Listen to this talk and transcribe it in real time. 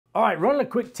All right, running a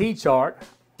quick T-chart.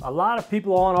 A lot of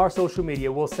people on our social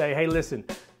media will say, hey, listen,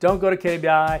 don't go to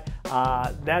KWI.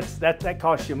 That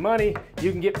costs you money.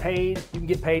 You can get paid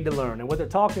to learn. And what they're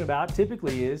talking about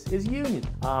typically is union.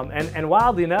 And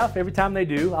wildly enough, every time they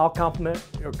do, I'll comment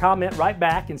right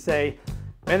back and say,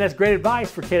 man, that's great advice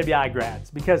for KWI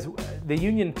grads, because the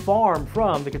union farm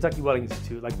from the Kentucky Welding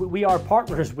Institute. Like, we are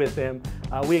partners with them.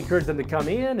 We encourage them to come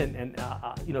in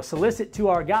and solicit to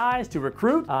our guys to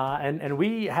recruit, and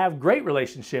we have great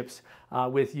relationships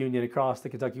with union across the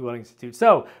Kentucky Welding Institute.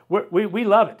 So we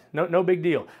love it. No big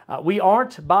deal. We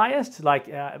aren't biased. Like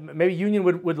maybe union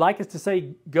would like us to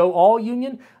say go all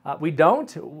union. We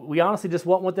don't. We honestly just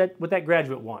want what that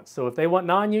graduate wants. So if they want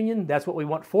non-union, that's what we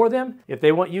want for them. If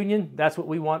they want union, that's what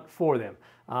we want for them.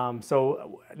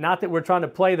 So not that we're trying to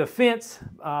play the fence,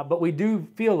 but we do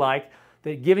feel like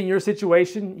that given your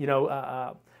situation,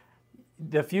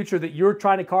 the future that you're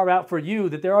trying to carve out for you,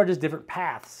 that there are just different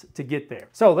paths to get there.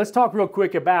 So let's talk real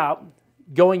quick about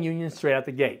going union straight out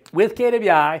the gate. With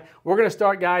KWI, we're gonna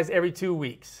start guys every 2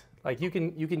 weeks. Like you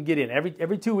can get in.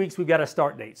 Every 2 weeks we've got a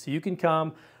start date. So you can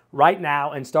come right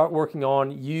now and start working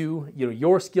on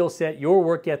your skill set, your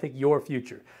work ethic, your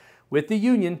future. With the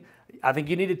union, I think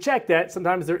you need to check that.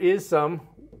 Sometimes there is some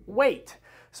wait.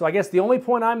 So I guess the only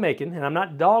point I'm making, and I'm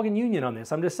not dogging union on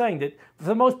this, I'm just saying that for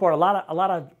the most part, a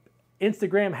lot of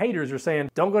Instagram haters are saying,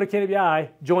 don't go to KWI,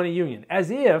 join a union,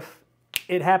 as if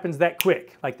it happens that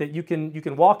quick. Like that you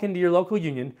can walk into your local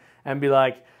union and be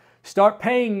like, start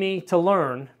paying me to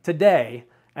learn today,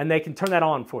 and they can turn that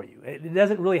on for you. It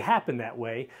doesn't really happen that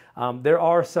way. There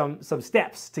are some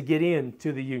steps to get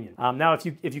into the union. Now,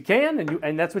 if you can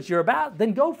and that's what you're about,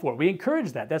 then go for it. We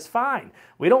encourage that. That's fine.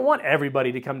 We don't want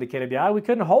everybody to come to KWI. We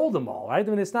couldn't hold them all, right? I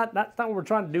mean, it's not what we're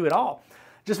trying to do at all.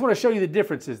 Just want to show you the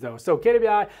differences though. So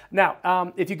KWI,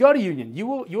 now if you go to union, you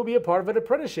will be a part of an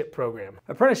apprenticeship program.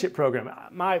 Apprenticeship program.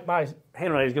 My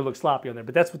handwriting is going to look sloppy on there,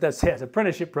 but that's what that says,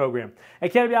 apprenticeship program.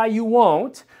 At KWI, you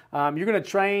won't. You're going to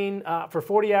train for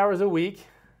 40 hours a week,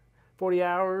 40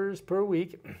 hours per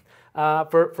week,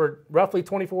 for roughly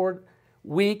 24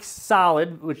 weeks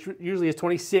solid, which usually is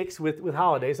 26 with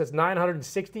holidays. That's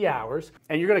 960 hours.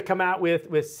 And you're going to come out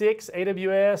with 6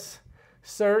 AWS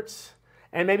certs,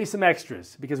 and maybe some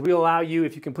extras, because we allow you,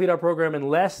 if you complete our program in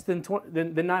less than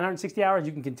 960 hours,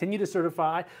 you can continue to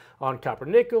certify on copper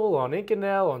nickel, on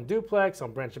Inconel, on duplex,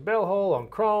 on branch and bell hole, on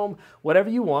chrome, whatever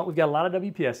you want. We've got a lot of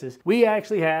WPSs. We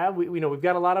actually have, we've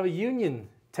got a lot of union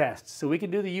tests, so we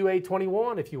can do the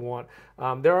UA21 if you want.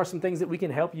 There are some things that we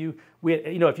can help you with.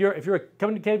 If you're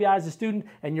coming to KWI as a student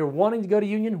and you're wanting to go to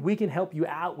union, we can help you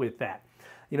out with that.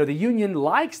 The union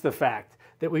likes the fact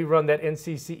that we run that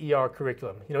NCCER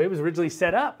curriculum. It was originally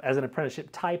set up as an apprenticeship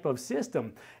type of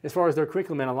system as far as their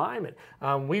curriculum and alignment.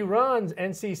 We run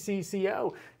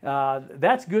NCCCO.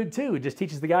 That's good too. It just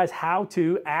teaches the guys how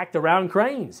to act around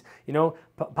cranes,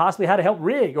 possibly how to help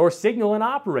rig or signal an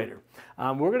operator.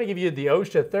 We're gonna give you the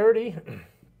OSHA 30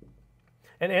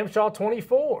 and MSHA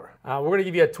 24. We're gonna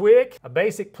give you a TWIC, a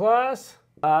Basic Plus,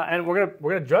 and we're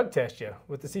gonna drug test you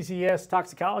with the CCS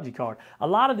toxicology card. A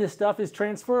lot of this stuff is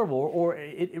transferable, or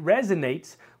it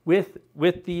resonates with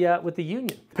the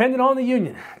union. Depending on the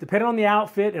union, depending on the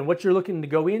outfit and what you're looking to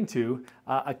go into,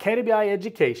 a KWI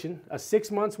education, a 6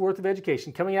 months worth of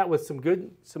education, coming out with some good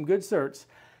certs,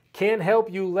 can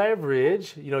help you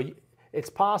leverage. It's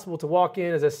possible to walk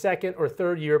in as a 2nd or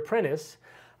 3rd year apprentice.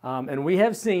 And we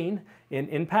have seen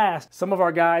in past, some of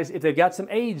our guys, if they've got some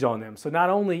age on them, so not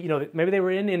only, maybe they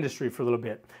were in industry for a little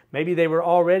bit, maybe they were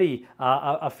already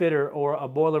a fitter or a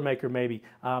boilermaker, maybe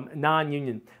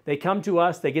non-union. They come to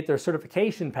us, they get their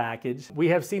certification package. We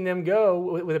have seen them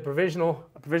go with a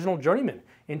provisional journeyman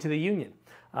into the union.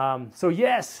 So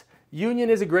yes, union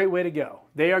is a great way to go.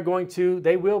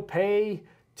 They will pay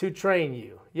to train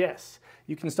you, yes.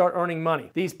 You can start earning money.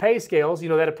 These pay scales,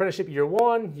 that apprenticeship year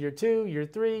 1, year 2, year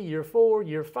 3, year 4,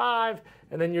 year 5,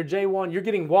 and then your J1, you're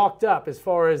getting walked up as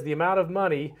far as the amount of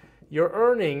money you're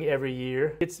earning every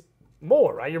year. It's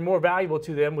more, right? You're more valuable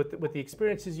to them with the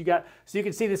experiences you got. So you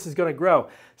can see this is going to grow.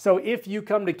 So if you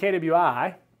come to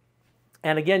KWI,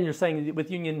 and again, you're saying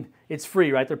with union, it's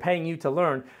free, right? They're paying you to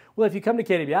learn. Well, if you come to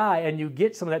KWI and you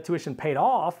get some of that tuition paid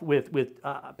off with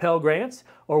Pell grants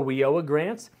or WIOA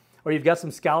grants, or you've got some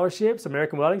scholarships,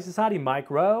 American Welding Society, Mike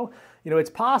Rowe,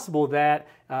 it's possible that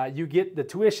you get the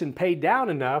tuition paid down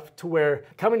enough to where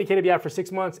coming to KWI for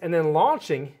 6 months and then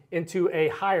launching into a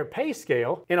higher pay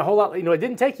scale in a whole lot, it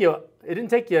didn't take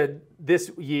you this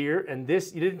year and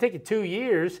it didn't take you 2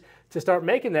 years to start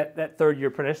making that 3rd year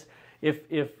apprentice.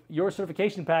 if your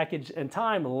certification package and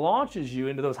time launches you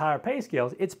into those higher pay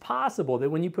scales, it's possible that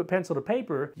when you put pencil to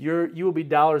paper, you will be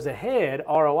dollars ahead,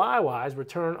 ROI-wise,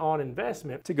 return on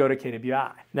investment, to go to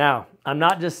KWI. Now, I'm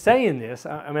not just saying this.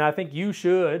 I mean, I think you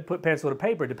should put pencil to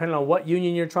paper, depending on what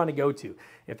union you're trying to go to.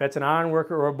 If that's an iron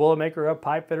worker or a bullet maker or a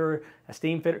pipe fitter, a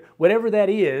steam fitter, whatever that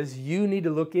is, you need to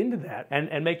look into that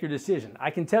and make your decision.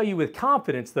 I can tell you with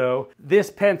confidence, though,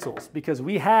 this pencils, because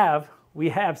we have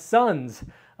sons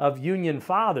of union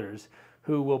fathers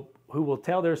who will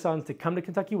tell their sons to come to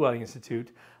Kentucky Welding Institute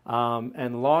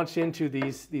and launch into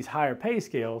these higher pay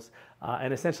scales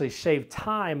and essentially shave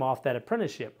time off that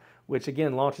apprenticeship, which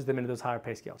again launches them into those higher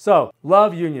pay scales. So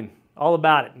love union, all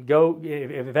about it. Go,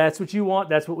 if that's what you want,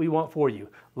 that's what we want for you.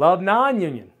 Love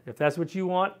non-union. If that's what you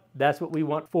want, that's what we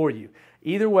want for you.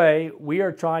 Either way, we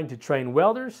are trying to train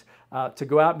welders to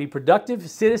go out and be productive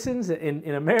citizens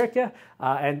in America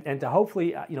and to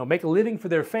hopefully make a living for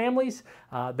their families.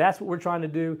 That's what we're trying to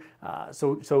do.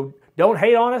 So don't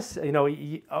hate on us.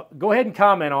 Go ahead and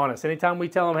comment on us. Anytime we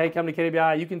tell them, hey, come to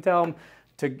KWI, you can tell them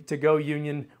to go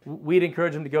union. We'd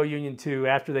encourage them to go union too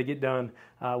after they get done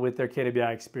with their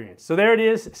KWI experience. So there it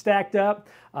is, stacked up.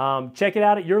 Check it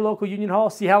out at your local union hall.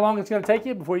 See how long it's going to take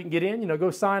you before you can get in. Go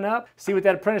sign up, see what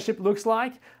that apprenticeship looks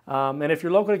like. And if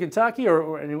you're local to Kentucky,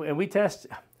 and we test,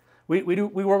 we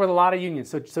work with a lot of unions.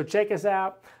 So check us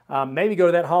out. Maybe go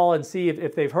to that hall and see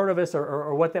if they've heard of us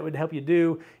or what that would help you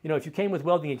do. If you came with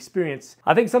welding experience,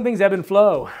 I think some things ebb and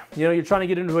flow. You're trying to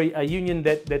get into a union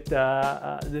that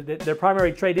their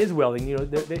primary trade is welding.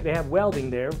 They have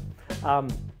welding there.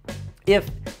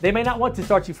 If they may not want to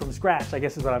start you from scratch, I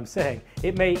guess is what I'm saying.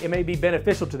 It may be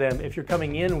beneficial to them if you're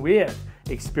coming in with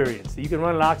experience. So you can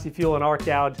run an oxy-fuel, an arc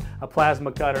gouge, a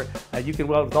plasma cutter. You can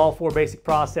weld with all 4 basic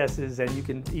processes, and you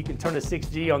can turn a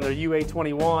 6G on their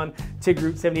UA21, TIG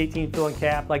root 7018 fill and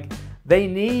cap. Like, they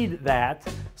need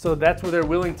that, so that's where they're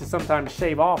willing to sometimes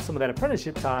shave off some of that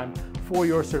apprenticeship time for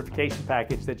your certification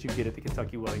package that you get at the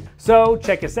Kentucky Welding. So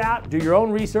check us out, do your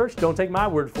own research. Don't take my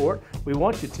word for it. We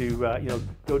want you to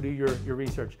go do your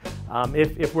research.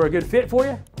 If we're a good fit for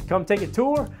you, come take a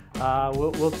tour.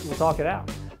 We'll talk it out.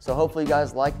 So hopefully you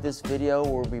guys like this video.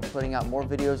 We'll be putting out more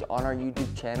videos on our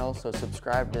YouTube channel, so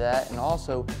subscribe to that. And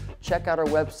also check out our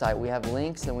website. We have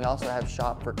links, and we also have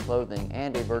shop for clothing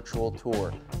and a virtual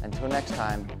tour. Until next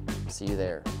time, see you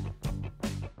there.